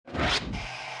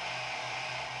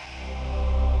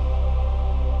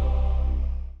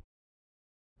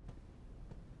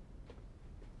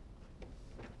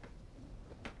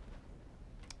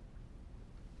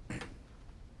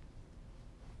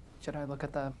Should I look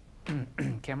at the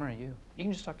camera or you? You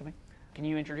can just talk to me. Can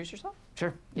you introduce yourself?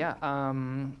 Sure, yeah.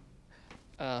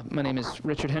 My name is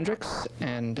Richard Hendricks,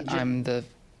 and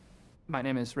My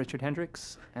name is Richard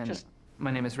Hendricks, and my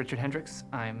name is Richard Hendricks.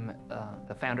 I'm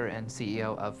the founder and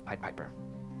CEO of Pied Piper.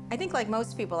 I think like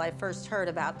most people, I first heard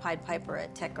about Pied Piper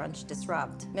at TechCrunch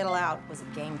Disrupt. Middle Out was a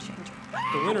game changer.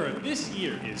 The winner of this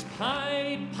year is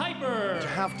Pied Piper. What you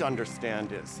have to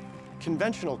understand is,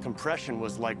 conventional compression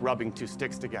was like rubbing two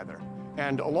sticks together.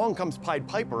 And along comes Pied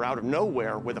Piper out of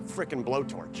nowhere with a frickin'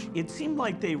 blowtorch. It seemed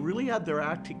like they really had their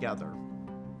act together.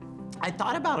 I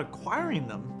thought about acquiring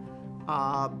them,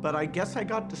 but I guess I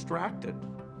got distracted.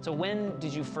 So when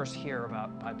did you first hear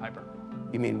about Pied Piper?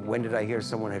 You mean, when did I hear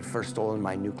someone had first stolen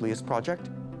my Nucleus project?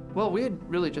 Well, we had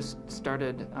really just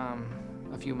started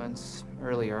a few months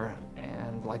earlier,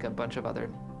 and like a bunch of other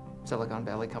Silicon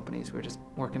Valley companies, we were just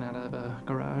working out of a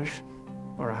garage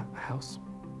or a house,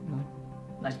 really.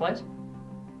 Nice place?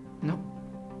 No.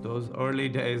 Those early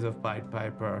days of Pied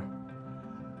Piper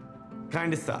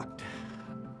kind of sucked.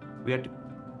 We had to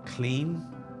clean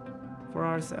for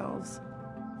ourselves.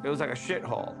 It was like a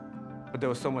shithole, but there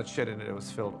was so much shit in it, it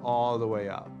was filled all the way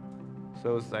up.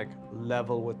 So it was like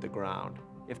level with the ground.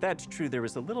 If that's true, there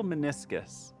was a little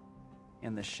meniscus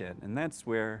in the shit, and that's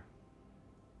where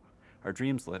our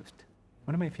dreams lived.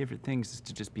 One of my favorite things is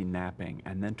to just be napping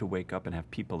and then to wake up and have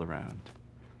people around.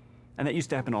 And that used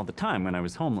to happen all the time when I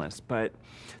was homeless, but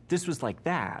this was like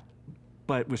that,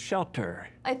 but with shelter.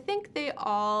 I think they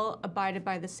all abided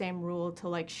by the same rule to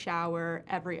like shower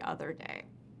every other day.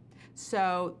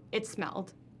 So it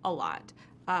smelled a lot,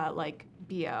 like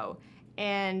BO.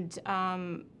 And,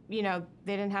 you know,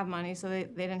 they didn't have money, so they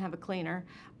didn't have a cleaner.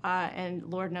 And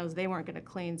Lord knows they weren't gonna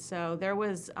clean. So there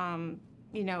was,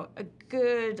 you know, a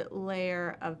good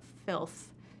layer of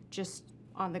filth just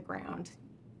on the ground.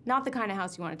 Not the kind of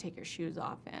house you want to take your shoes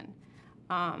off in.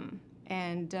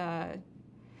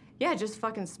 Yeah, it just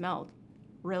fucking smelled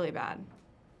really bad.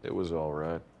 It was all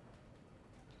right.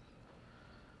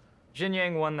 Jin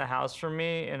Yang won the house for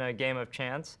me in a game of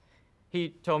chance. He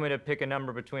told me to pick a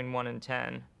number between 1 and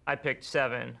 10. I picked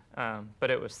 7,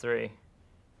 but it was 3.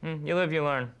 You live, you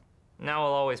learn. Now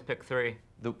I'll always pick 3.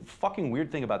 The fucking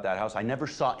weird thing about that house, I never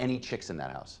saw any chicks in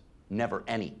that house. Never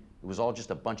any. It was all just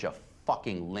a bunch of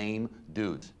fucking lame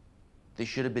dudes. They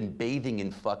should have been bathing in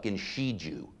fucking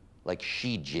she-ju. Like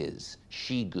she-jizz,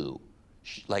 she-goo.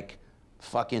 Like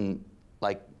fucking,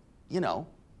 like, you know,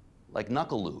 like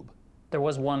knuckle lube. There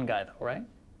was one guy though, right?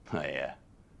 Oh, yeah.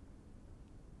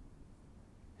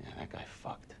 Yeah, that guy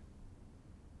fucked.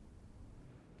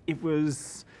 It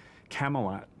was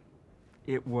Camelot.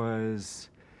 It was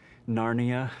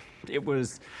Narnia. It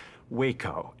was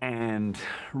Waco. And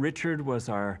Richard was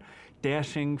our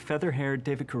dashing, feather-haired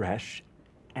David Koresh,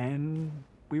 and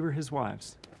we were his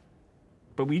wives.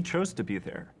 But we chose to be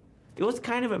there. It was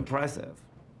kind of impressive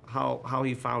how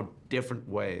he found different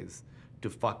ways to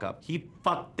fuck up. He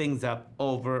fucked things up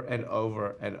over and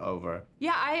over and over.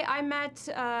 Yeah, I met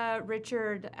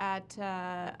Richard at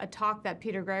a talk that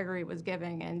Peter Gregory was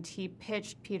giving, and he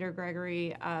pitched Peter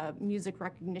Gregory a music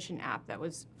recognition app that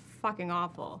was fucking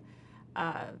awful.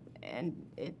 And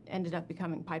it ended up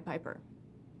becoming Pied Piper.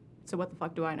 So what the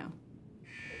fuck do I know?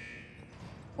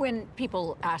 When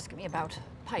people ask me about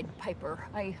Pied Piper,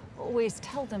 I always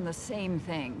tell them the same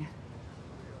thing.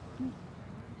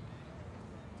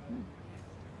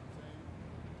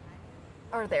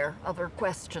 Are there other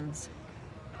questions?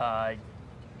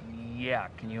 Yeah,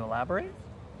 can you elaborate?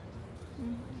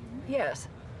 Yes.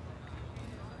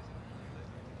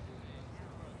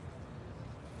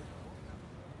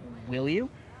 Will you?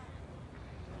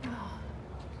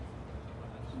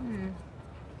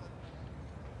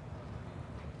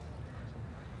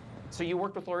 So you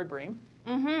worked with Lori Bream?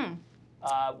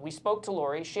 Mm-hmm. We spoke to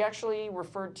Lori. She actually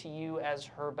referred to you as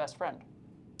her best friend.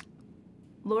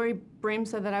 Lori Bream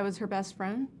said that I was her best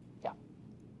friend? Yeah.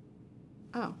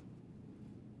 Oh.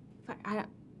 Fuck, I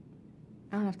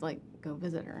don't have to, like, go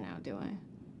visit her now, do I?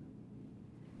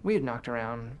 We had knocked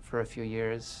around for a few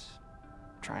years,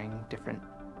 trying different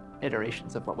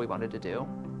iterations of what we wanted to do.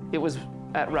 It was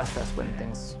at Rustfest when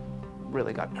things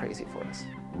really got crazy for us.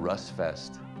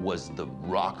 Rustfest was the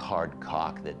rock-hard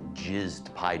cock that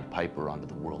jizzed Pied Piper onto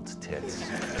the world's tits.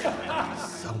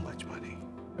 So much money.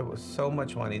 It was so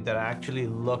much money that I actually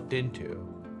looked into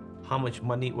how much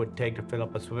money it would take to fill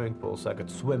up a swimming pool so I could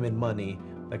swim in money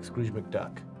like Scrooge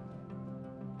McDuck.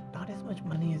 Not as much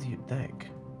money as you'd think.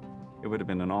 It would have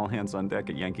been an all hands on deck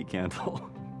at Yankee Candle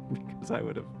because I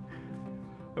would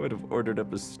have ordered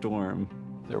up a storm.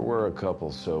 There were a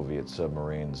couple Soviet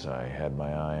submarines I had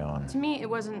my eye on. To me, it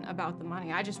wasn't about the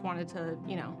money. I just wanted to,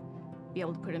 you know, be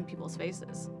able to put in people's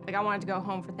faces. Like, I wanted to go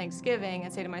home for Thanksgiving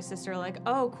and say to my sister, like,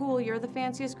 oh, cool, you're the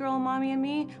fanciest girl in Mommy and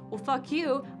Me? Well, fuck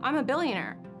you, I'm a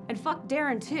billionaire. And fuck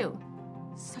Darren, too.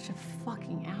 Such a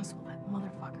fucking asshole, that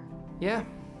motherfucker. Yeah,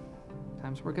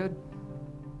 times were good.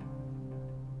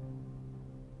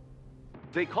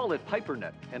 They call it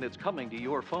PiperNet, and it's coming to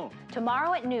your phone.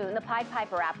 Tomorrow at noon, the Pied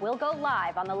Piper app will go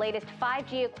live on the latest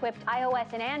 5G-equipped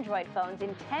iOS and Android phones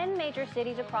in 10 major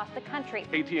cities across the country.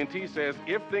 AT&T says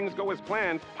if things go as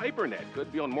planned, PiperNet could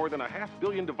be on more than 500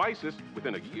 million devices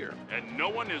within a year. And no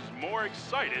one is more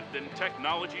excited than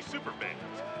technology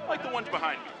superfans, like the ones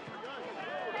behind me,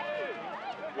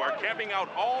 who are camping out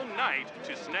all night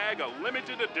to snag a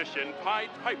limited edition Pied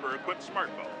Piper-equipped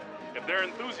smartphone. If their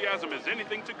enthusiasm is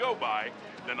anything to go by,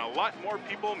 then a lot more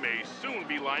people may soon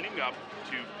be lining up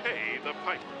to pay the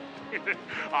piper.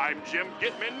 I'm Jim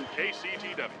Gitman,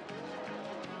 KCTW.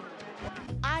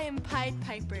 I am Pied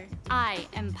Piper. I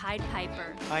am Pied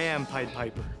Piper. I am Pied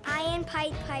Piper. I am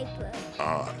Pied Piper.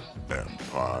 I am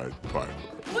Pied Piper.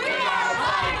 We are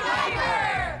Pied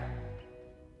Piper!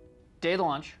 Day of the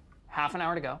launch, half an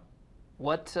hour to go.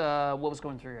 What was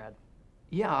going through your head?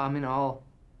 Yeah, I mean,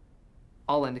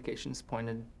 all indications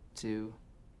pointed to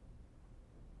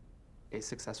a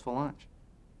successful launch.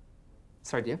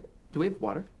 Sorry, do we have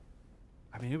water?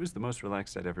 I mean, it was the most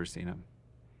relaxed I'd ever seen him.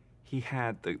 He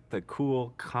had the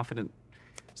cool, confident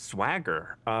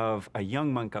swagger of a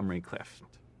young Montgomery Clift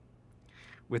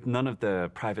with none of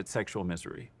the private sexual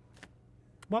misery.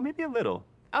 Well, maybe a little.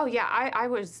 Oh, yeah, I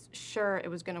was sure it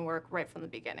was gonna work right from the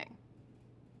beginning.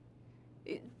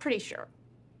 Pretty sure.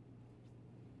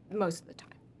 Most of the time.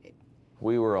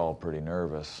 We were all pretty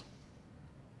nervous.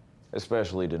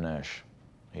 Especially Dinesh.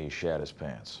 He shat his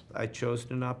pants. I chose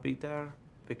to not be there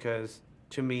because,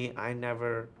 to me, I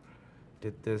never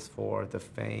did this for the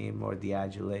fame or the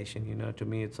adulation. You know, to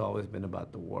me, it's always been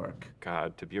about the work.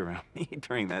 God, to be around me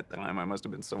during that time, I must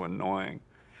have been so annoying.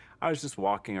 I was just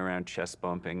walking around chest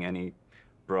bumping any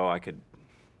bro I could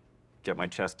get my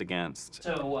chest against.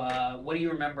 So, what do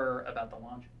you remember about the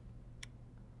launch?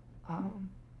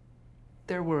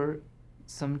 There were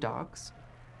some dogs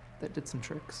that did some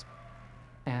tricks,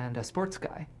 and a sports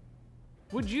guy.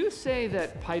 Would you say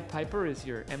that Pied Piper is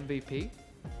your MVP?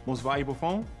 Most valuable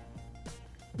phone?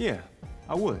 Yeah,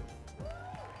 I would.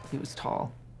 He was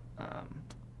tall.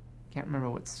 Can't remember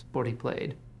what sport he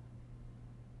played,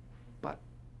 but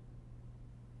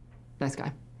nice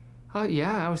guy. Oh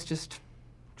yeah, I was just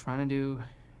trying to do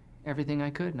everything I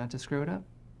could not to screw it up.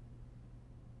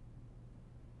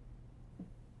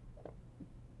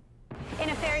 In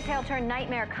a fairy tale turned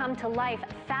nightmare come to life,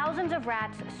 thousands of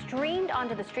rats streamed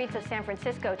onto the streets of San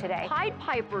Francisco today. Pied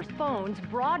Piper's phones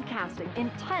broadcasting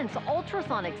intense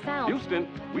ultrasonic sound. Houston,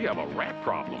 we have a rat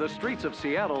problem. The streets of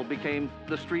Seattle became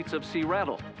the streets of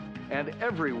Seattle, and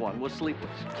everyone was sleepless.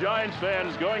 Giants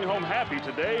fans going home happy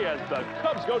today as the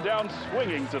Cubs go down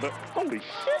swinging to the... Holy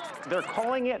shit! They're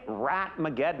calling it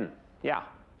Rat-mageddon. Yeah,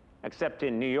 except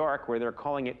in New York, where they're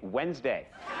calling it Wednesday.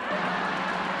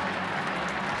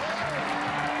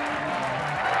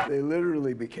 They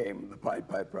literally became the Pied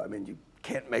Piper. I mean, you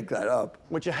can't make that up.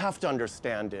 What you have to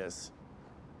understand is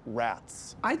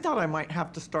rats. I thought I might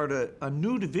have to start a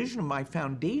new division of my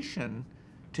foundation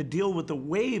to deal with the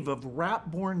wave of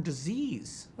rat-borne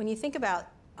disease. When you think about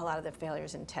a lot of the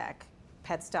failures in tech,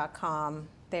 Pets.com,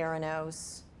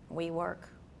 Theranos, WeWork,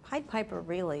 Pied Piper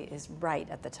really is right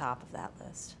at the top of that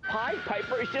list. Pied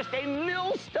Piper is just a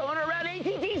millstone around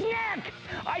AT&T's neck!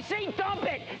 I say dump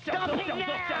it! Dump it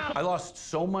now! I lost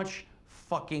so much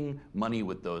fucking money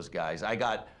with those guys. I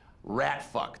got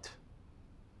rat-fucked.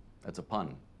 That's a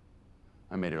pun.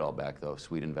 I made it all back, though.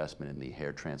 Sweet investment in the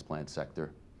hair transplant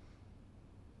sector.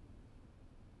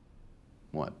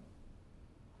 What?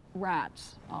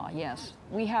 Rats, yes.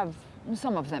 We have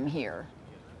some of them here,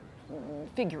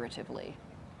 figuratively.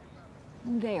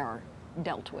 They are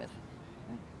dealt with.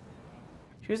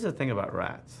 Here's the thing about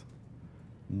rats.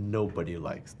 Nobody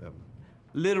likes them.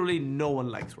 Literally no one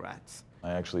likes rats.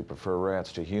 I actually prefer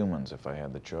rats to humans if I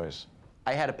had the choice.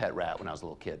 I had a pet rat when I was a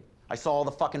little kid. I saw all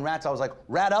the fucking rats. I was like,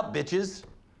 rat up, bitches.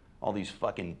 All these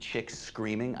fucking chicks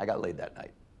screaming. I got laid that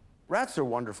night. Rats are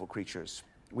wonderful creatures.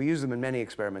 We used them in many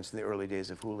experiments in the early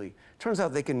days of Hooli. Turns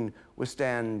out they can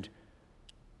withstand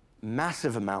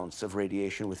massive amounts of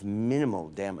radiation with minimal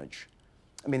damage.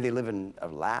 I mean, they live in a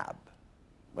lab.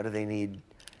 What do they need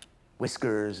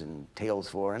whiskers and tails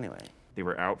for anyway? They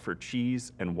were out for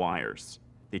cheese and wires.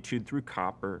 They chewed through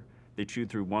copper. They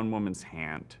chewed through one woman's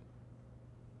hand.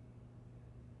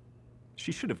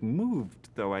 She should have moved,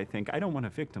 though, I think. I don't want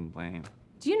to victim blame.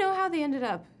 Do you know how they ended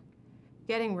up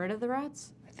getting rid of the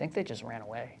rats? I think they just ran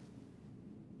away.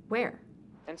 Where?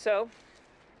 And so,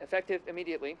 effective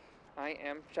immediately, I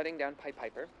am shutting down Pied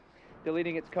Piper,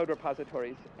 deleting its code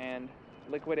repositories, and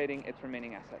liquidating its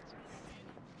remaining assets.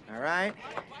 All right,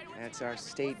 that's our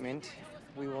statement.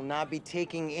 We will not be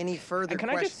taking any further And can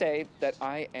I just say that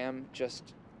I am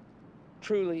just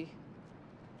truly,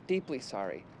 deeply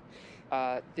sorry.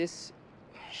 This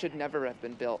should never have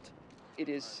been built. It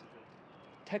is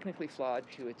technically flawed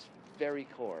to its very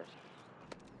core.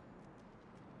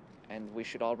 And we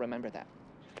should all remember that.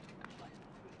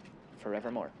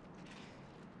 Forevermore.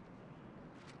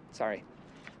 Sorry.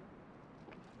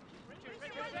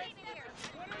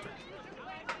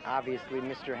 Obviously,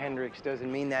 Mr. Hendricks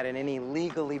doesn't mean that in any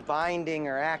legally binding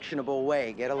or actionable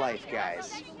way. Get a life,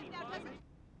 guys.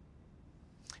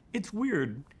 It's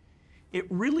weird. It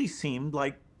really seemed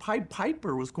like Pied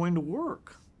Piper was going to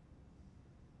work.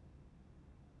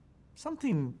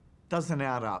 Something doesn't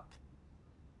add up.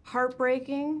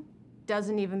 Heartbreaking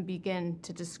doesn't even begin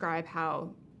to describe how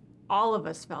all of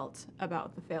us felt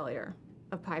about the failure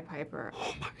of Pied Piper.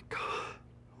 Oh my God.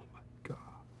 Oh my God.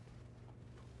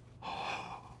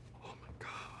 Oh my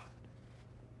God.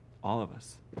 All of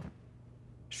us.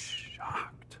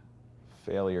 Shocked.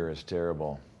 Failure is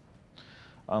terrible.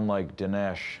 Unlike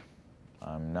Dinesh,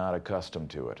 I'm not accustomed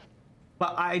to it.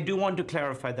 But I do want to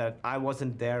clarify that I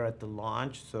wasn't there at the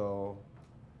launch, so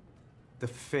the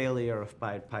failure of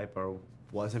Pied Piper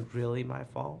wasn't really my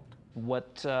fault.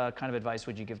 What kind of advice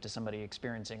would you give to somebody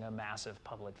experiencing a massive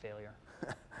public failure?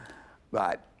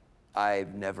 But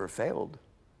I've never failed.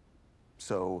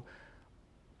 So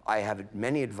I have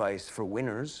many advice for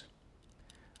winners.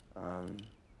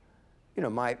 You know,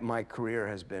 my career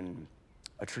has been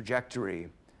a trajectory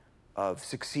of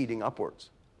succeeding upwards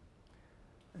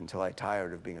until I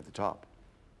tired of being at the top.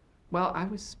 Well, I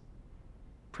was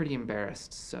pretty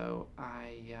embarrassed, so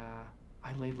I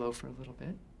laid low for a little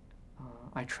bit.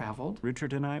 I traveled.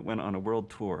 Richard and I went on a world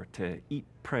tour to eat,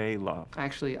 pray, love.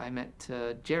 Actually, I met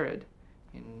Jared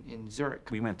in Zurich.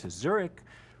 We went to Zurich,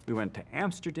 we went to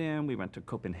Amsterdam, we went to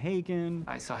Copenhagen.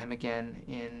 I saw him again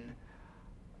in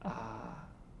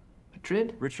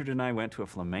Madrid. Richard and I went to a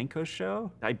flamenco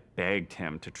show. I begged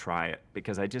him to try it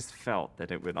because I just felt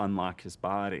that it would unlock his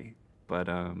body. But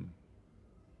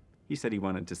he said he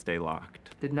wanted to stay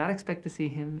locked. Did not expect to see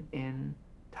him in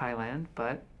Thailand,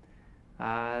 but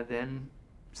then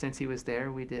since he was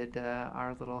there, we did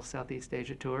our little Southeast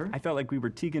Asia tour. I felt like we were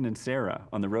Tegan and Sarah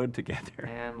on the road together.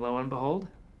 And lo and behold,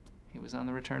 he was on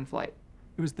the return flight.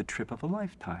 It was the trip of a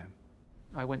lifetime.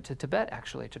 I went to Tibet,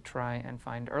 actually, to try and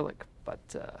find Ehrlich, but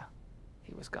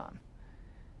he was gone.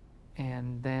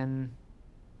 And then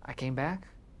I came back,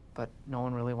 but no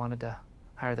one really wanted to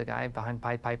hire the guy behind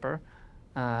Pied Piper.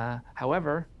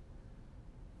 However,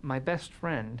 my best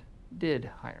friend did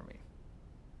hire me.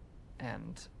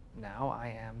 And now I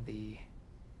am the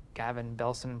Gavin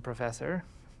Belson Professor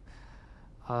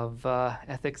of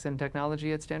Ethics and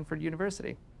Technology at Stanford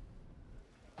University.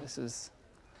 This is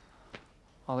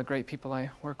all the great people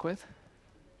I work with.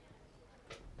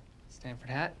 Stanford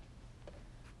hat.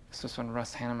 This was when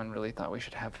Russ Hanneman really thought we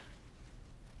should have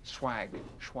swag.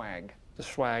 The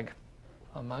swag.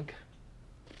 A mug.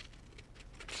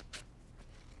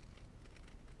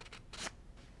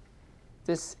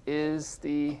 This is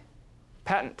the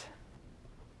patent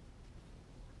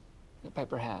that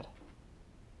Piper had.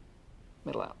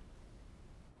 Middle out.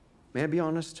 May I be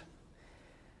honest?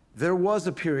 There was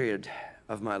a period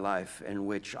of my life in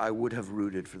which I would have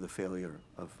rooted for the failure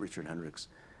of Richard Hendricks.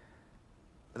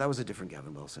 But that was a different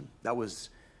Gavin Belson. That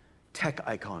was tech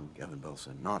icon Gavin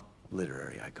Belson, not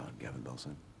literary icon Gavin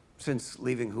Belson. Since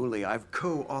leaving Hooli, I've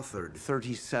co-authored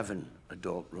 37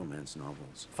 adult romance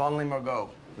novels. Fondly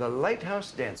Margot, The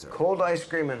Lighthouse Dancer, Cold Ice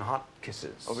Cream and Hot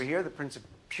Kisses. Over here, The Prince of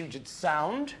Puget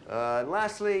Sound. And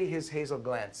lastly, His Hazel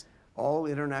Glance. All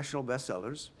international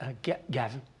bestsellers.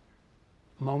 Gavin,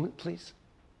 a moment, please.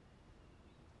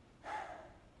 I'm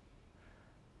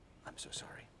so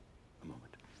sorry. A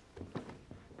moment.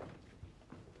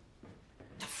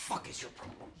 The fuck is your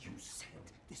problem? You said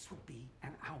this would be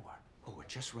an hour. Oh, we're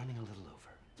just running a little over.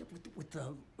 With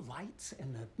the lights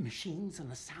and the machines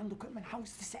and the sound equipment, how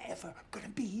is this ever gonna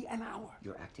be an hour?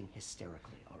 You're acting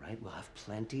hysterically, all right? We'll have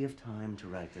plenty of time to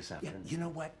write this afternoon. Yeah, you know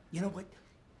what?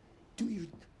 Do your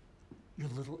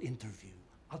little interview.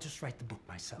 I'll just write the book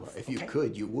myself. Well, if you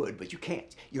could, you would, but you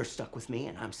can't. You're stuck with me,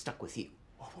 and I'm stuck with you.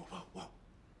 Whoa.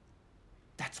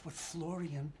 That's what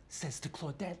Florian says to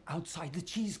Claudette outside the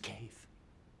cheese cave.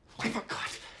 I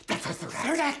forgot. That's the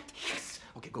third act. Yes.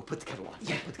 Okay, go put the kettle on.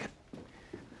 Yeah, put the kettle.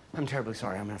 I'm terribly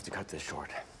sorry. I'm gonna have to cut this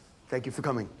short. Thank you for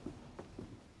coming.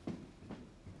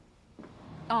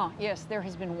 Ah, yes, there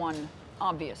has been one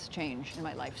obvious change in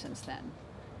my life since then.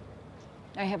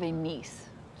 I have a niece.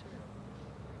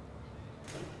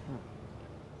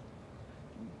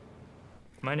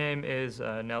 My name is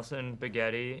Nelson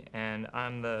Baghetti, and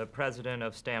I'm the president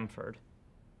of Stanford.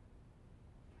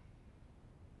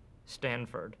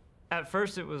 At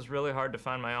first, it was really hard to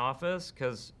find my office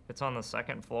because it's on the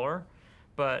second floor,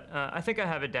 but I think I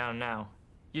have it down now.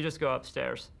 You just go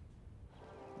upstairs.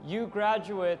 You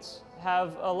graduates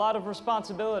have a lot of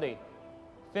responsibility,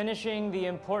 finishing the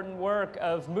important work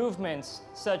of movements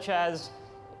such as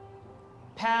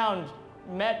Pound,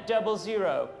 Met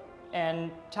 00, and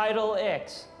Title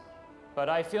X. But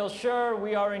I feel sure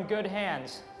we are in good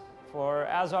hands, for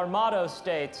as our motto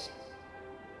states,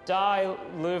 Die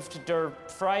Luft der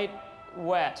Freit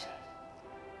wet.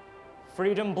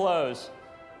 Freedom blows.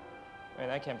 Wait,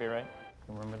 that can't be right.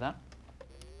 Remember that?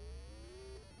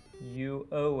 You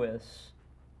owe us.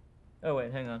 Oh,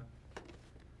 wait, hang on.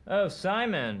 Oh,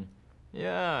 Simon.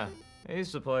 Yeah, I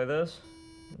used to play this.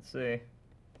 Let's see.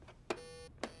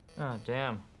 Oh,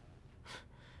 damn.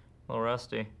 A little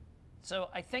rusty. So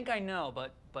I think I know,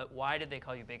 but why did they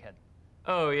call you Big Head?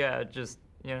 Oh, yeah, just,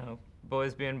 you know,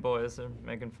 boys being boys. They're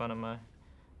making fun of my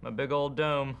big old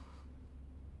dome.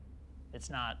 It's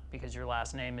not because your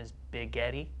last name is Big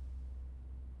Eddie?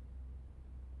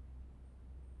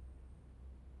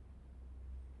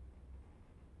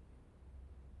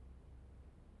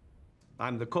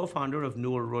 I'm the co-founder of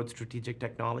Newell Road Strategic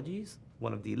Technologies,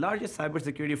 one of the largest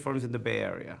cybersecurity firms in the Bay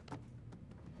Area.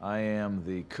 I am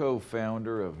the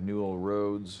co-founder of Newell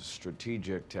Roads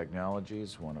Strategic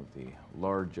Technologies, one of the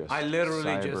largest I literally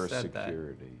just said that.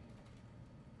 cybersecurity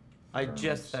I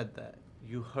just said that.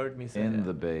 You heard me say in that.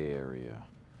 the Bay Area.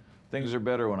 Things are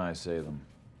better when I say them.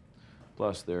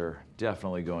 Plus, they're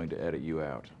definitely going to edit you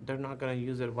out. They're not going to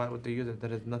use it. Why would they use it? That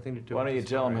has nothing to do Why with don't you the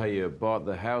tell them how story. you bought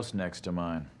the house next to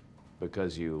mine?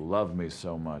 Because you love me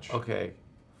so much. Okay.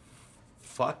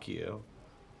 Fuck you.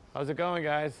 How's it going,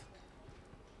 guys?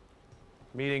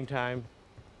 Meeting time.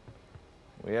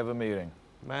 We have a meeting.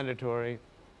 Mandatory.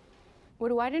 What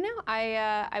do I do now?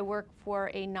 I work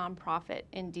for a nonprofit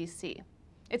in DC.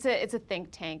 It's a think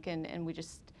tank, and we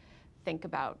just think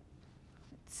about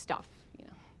stuff, you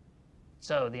know.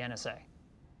 So the NSA.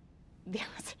 The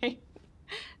NSA?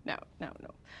 No.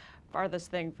 Farthest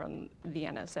thing from the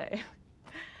NSA.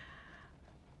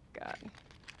 God.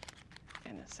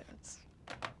 NSA.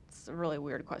 It's a really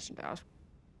weird question to ask.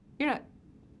 You're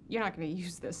not going to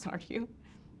use this, are you?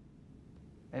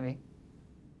 Maybe.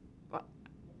 Well,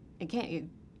 you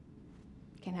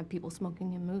can't have people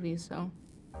smoking in movies, so.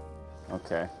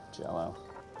 Okay, Jell-O.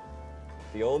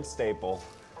 The old staple.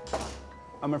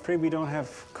 I'm afraid we don't have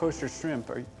kosher shrimp.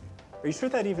 Are you sure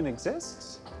that even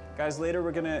exists? Guys, later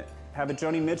we're gonna have a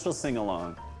Joni Mitchell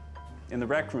sing-along in the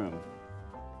rec room.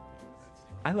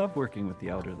 I love working with the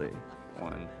elderly.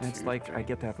 It's like I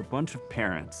get to have a bunch of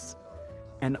parents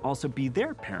and also be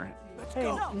their parent. Hey,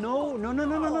 no,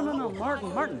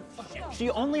 Martin.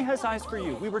 She only has eyes for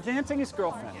you. We were dancing as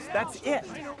girlfriends. That's it.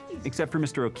 Except for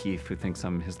Mr. O'Keefe, who thinks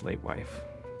I'm his late wife.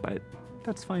 But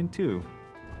that's fine, too.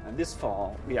 And this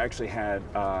fall, we actually had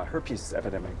a herpes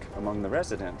epidemic among the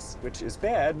residents, which is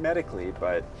bad medically,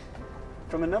 but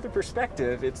from another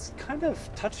perspective, it's kind of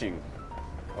touching.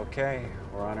 Okay,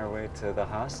 we're on our way to the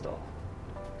hostel.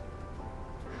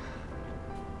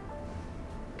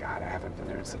 God, I haven't been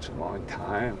there in such a long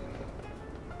time.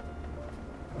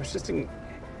 It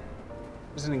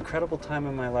was an incredible time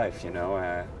in my life, you know.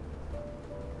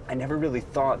 I never really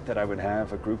thought that I would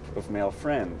have a group of male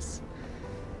friends.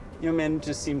 You know, men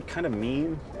just seemed kind of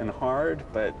mean and hard,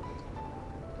 but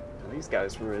these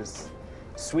guys were as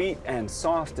sweet and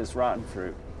soft as rotten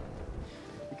fruit.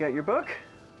 You got your book?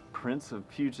 Prince of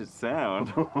Puget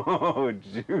Sound. Oh,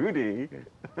 Judy.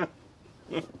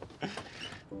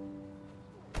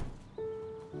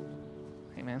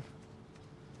 Hey, man.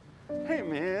 Hey,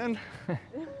 man.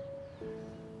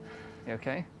 You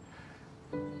okay?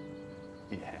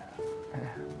 Yeah. I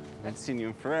haven't seen you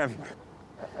in forever.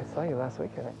 I saw you last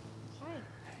week, I think.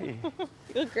 Hey.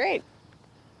 You look great.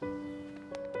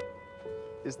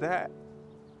 Is that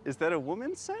a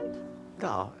woman's scent?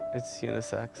 No, it's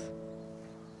unisex.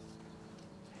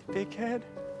 Big Head?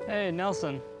 Hey,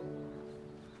 Nelson.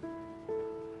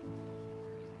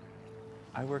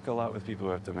 I work a lot with people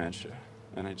who have dementia,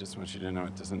 and I just want you to know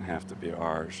it doesn't have to be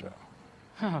our show.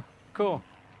 Huh, cool.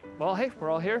 Well, hey, we're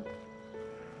all here.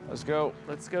 Let's go.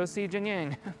 Let's go see Jin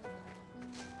Yang.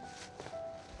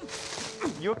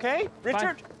 You okay,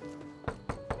 Richard?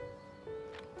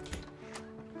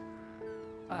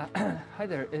 Hi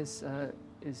there. Is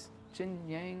Jin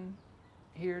Yang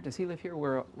here? Does he live here?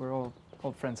 We're all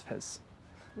old friends of his.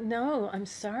 No, I'm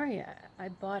sorry. I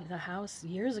bought the house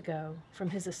years ago from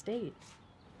his estate.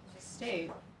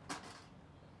 Estate?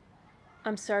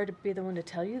 I'm sorry to be the one to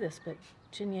tell you this, but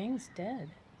Jin Yang's dead.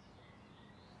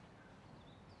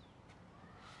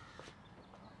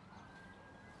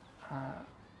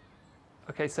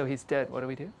 Okay, so he's dead. What do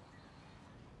we do?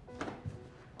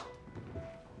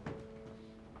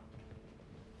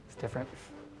 It's different,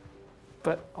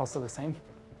 but also the same.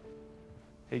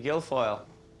 Hey, Guilfoyle.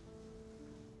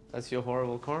 That's your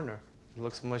horrible corner. It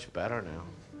looks much better now.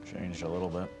 Changed a little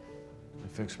bit. I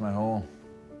fixed my hole.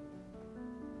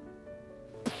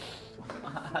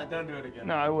 Don't do it again.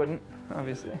 No, I wouldn't,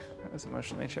 obviously. I was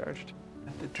emotionally charged.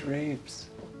 At the drapes.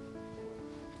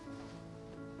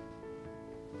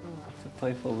 Oh, it's a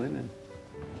playful linen.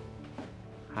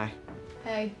 Hi.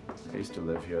 Hey. I used to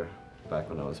live here back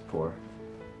when I was poor.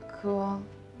 Cool.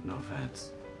 No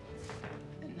offense.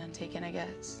 None taken, I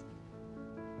guess.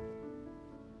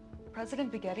 President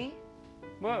Spaghetti?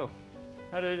 Whoa.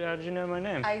 How did you know my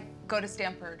name? I go to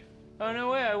Stanford. Oh,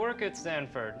 no way. I work at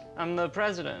Stanford. I'm the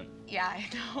president. Yeah, I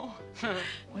know.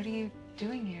 What are you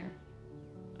doing here?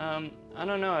 I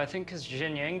don't know. I think because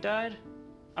Jin Yang died?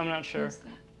 I'm not sure. Who's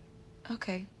that?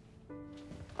 Okay.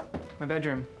 My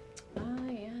bedroom. Ah,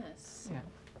 yes. Yeah.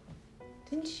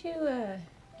 Didn't you,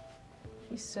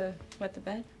 used to wet the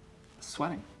bed?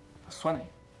 Sweating.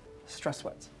 Stress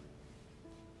sweats.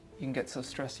 You can get so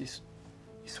stressed you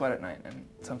sweat at night, and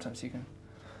sometimes you can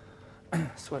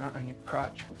sweat on your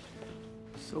crotch.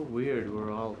 So weird,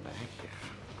 we're all back here.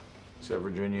 Except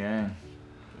for Jin Yang,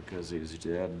 because he's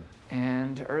dead.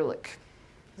 And Ehrlich.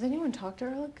 Has anyone talked to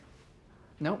Ehrlich?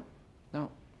 Nope. No.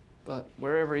 But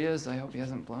wherever he is, I hope he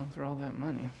hasn't blown through all that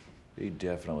money. He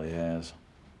definitely has.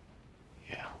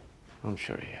 Yeah, I'm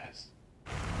sure he has.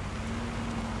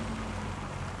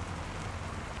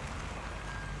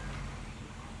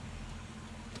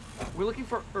 We're looking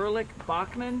for Ehrlich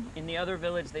Bachman. In the other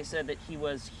village, they said that he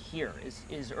was here.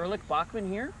 Is Ehrlich Bachman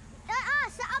here?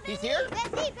 He's here?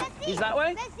 He's that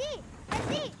way?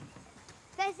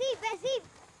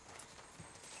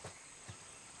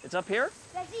 It's up here?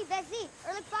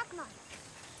 Ehrlich Bachman.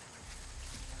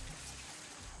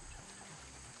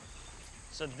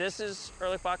 So this is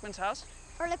Ehrlich Bachman's house?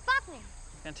 Ehrlich Bachman.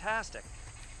 Fantastic.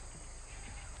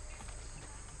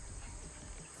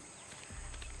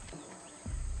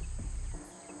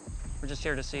 We're just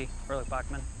here to see Ehrlich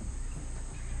Bachman.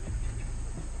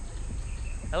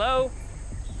 Hello?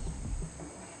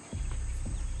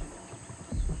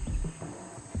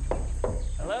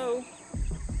 Hello?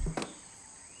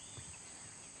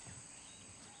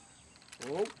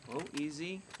 Oh,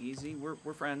 easy, easy.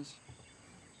 We're friends.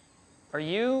 Are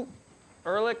you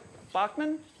Ehrlich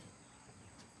Bachman?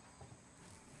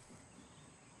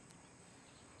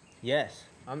 Yes,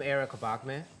 I'm Eric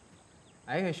Bachman.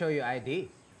 I can show you ID.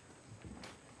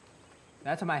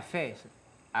 That's my face.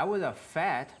 I was a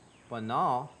fat, but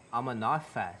now I'm a not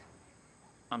fat.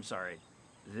 I'm sorry.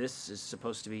 This is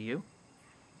supposed to be you?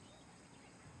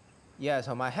 Yeah,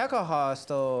 so my hacker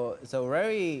hostel is a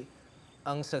very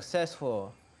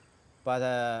unsuccessful,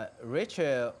 but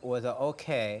Richard was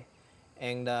okay,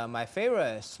 and my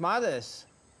favorite, smartest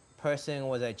person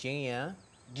was Jin Yang.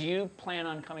 Do you plan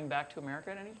on coming back to America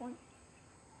at any point?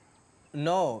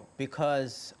 No,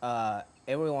 because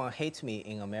everyone hates me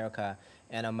in America,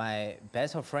 and my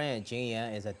best friend Jin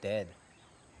Yang is dead.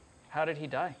 How did he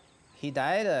die? He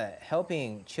died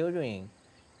helping children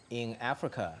in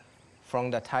Africa from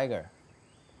the tiger.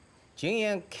 Jin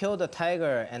Yang killed the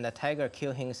tiger, and the tiger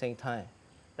killed him same time.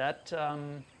 That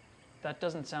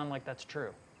doesn't sound like that's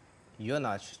true. You're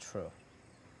not true.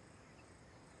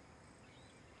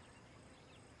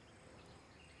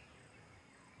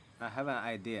 I have an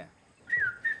idea.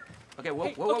 Okay,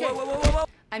 whoa.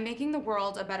 I'm making the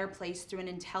world a better place through an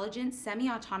intelligent,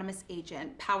 semi-autonomous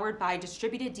agent powered by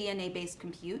distributed DNA-based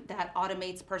compute that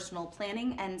automates personal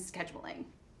planning and scheduling.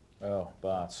 Oh,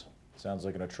 bots. Sounds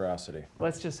like an atrocity.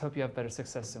 Let's just hope you have better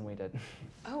success than we did.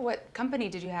 Oh, what company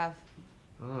did you have?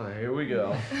 Oh, here we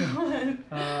go.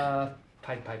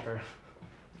 Pied Piper.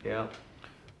 Yeah.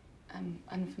 I'm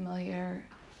unfamiliar.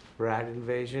 Rat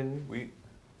invasion.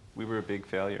 We were a big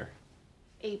failure.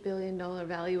 $8 billion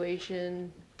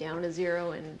valuation, down to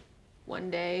zero in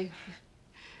one day.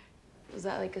 Was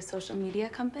that like a social media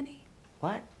company?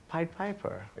 What? Pied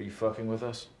Piper. Are you fucking with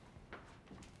us?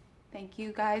 Thank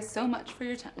you guys so much for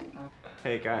your time.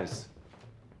 Hey, guys.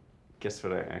 Guess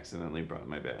what I accidentally brought in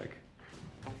my bag?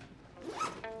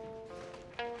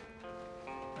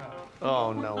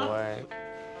 Oh, no way.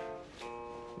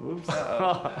 Whoops.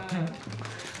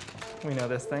 We know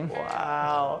this thing.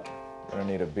 Wow. We're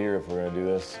gonna need a beer if we're gonna do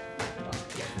this.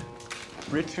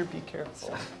 Richard, be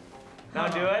careful. Now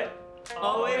do it.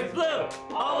 Always blue,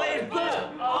 always blue,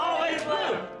 always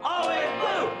blue, always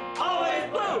blue,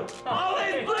 always blue,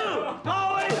 always blue,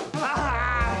 always.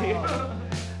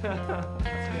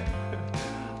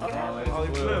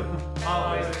 Always blue,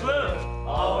 always blue,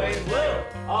 always blue,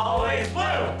 always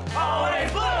blue,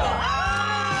 always blue.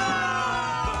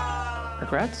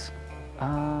 Regrets?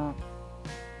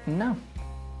 No.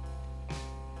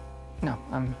 No,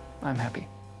 I'm happy.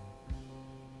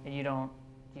 And you don't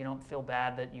feel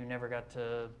bad that you never got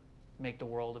to make the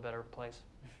world a better place?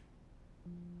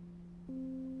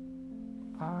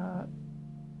 I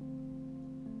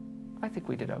think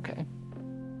we did okay.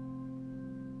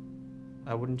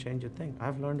 I wouldn't change a thing.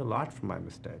 I've learned a lot from my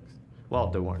mistakes. Well,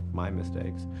 they weren't my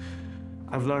mistakes.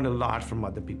 I've learned a lot from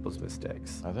other people's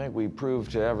mistakes. I think we proved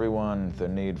to everyone the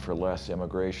need for less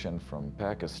immigration from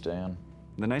Pakistan.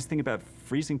 The nice thing about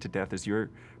freezing to death is you're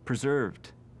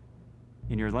preserved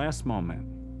in your last moment.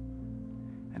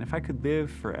 And if I could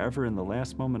live forever in the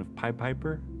last moment of Pied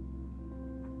Piper,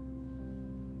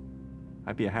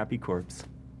 I'd be a happy corpse.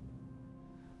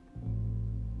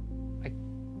 I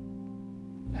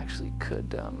actually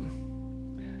could,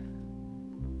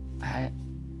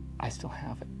 I still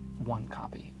have one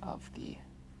copy of the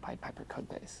Pied Piper code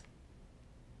base.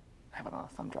 I have it on a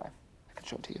thumb drive. I can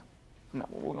show it to you. No,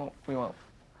 we won't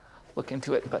look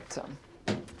into it, but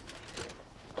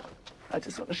I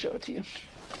just want to show it to you.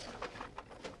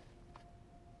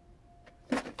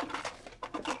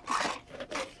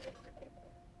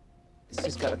 It's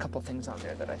just got a couple things on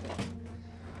there that I think.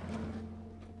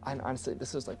 And honestly,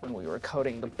 this was like when we were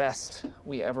coding the best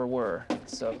we ever were.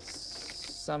 So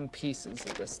some pieces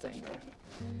of this thing are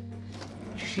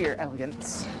sheer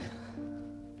elegance.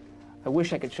 I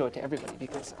wish I could show it to everybody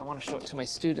because I want to show it to my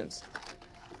students.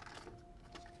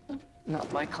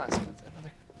 Not my class, but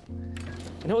another.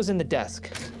 I know it was in the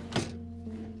desk.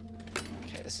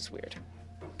 Okay, this is weird.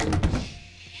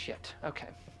 Shit, okay.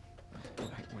 All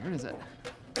right, where is it?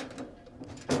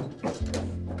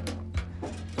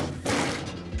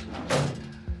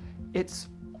 It's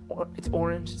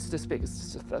orange. It's this big.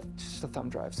 It's just a thumb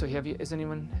drive. So have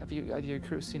your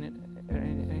crew seen it?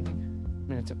 Anything? I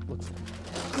mean, it looks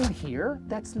in here.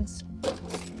 That's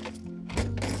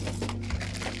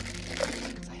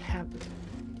I have it.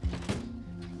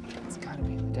 It's got to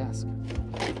be in the desk.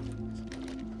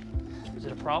 Is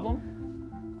it a problem?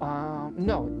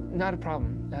 No, not a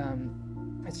problem.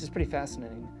 It's just pretty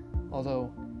fascinating.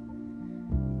 Although,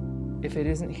 if it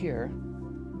isn't here,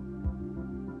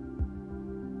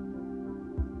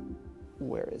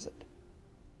 where is it?